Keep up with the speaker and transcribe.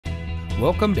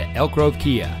Welcome to Elk Grove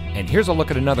Kia, and here's a look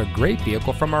at another great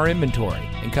vehicle from our inventory,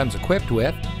 and comes equipped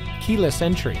with keyless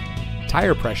entry,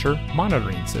 tire pressure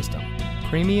monitoring system,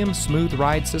 premium smooth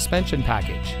ride suspension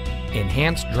package,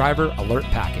 enhanced driver alert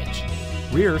package,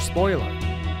 rear spoiler,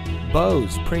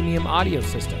 Bose premium audio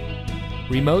system,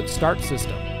 remote start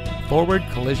system, forward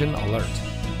collision alert,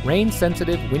 rain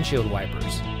sensitive windshield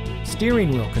wipers, steering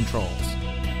wheel controls,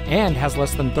 and has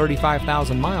less than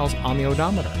 35,000 miles on the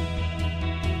odometer.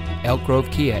 Elk Grove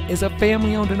Kia is a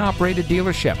family-owned and operated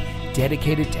dealership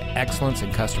dedicated to excellence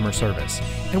in customer service,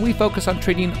 and we focus on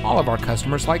treating all of our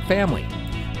customers like family.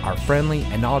 Our friendly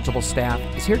and knowledgeable staff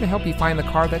is here to help you find the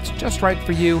car that's just right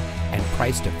for you and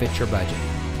priced to fit your budget.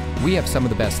 We have some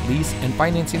of the best lease and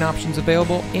financing options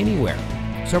available anywhere.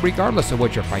 So regardless of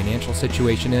what your financial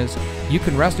situation is, you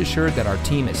can rest assured that our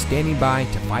team is standing by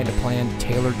to find a plan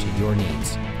tailored to your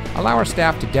needs. Allow our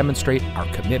staff to demonstrate our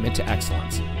commitment to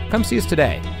excellence. Come see us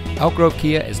today. Elk Grove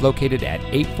Kia is located at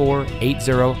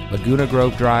 8480 Laguna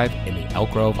Grove Drive in the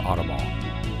Elk Grove Auto Mall.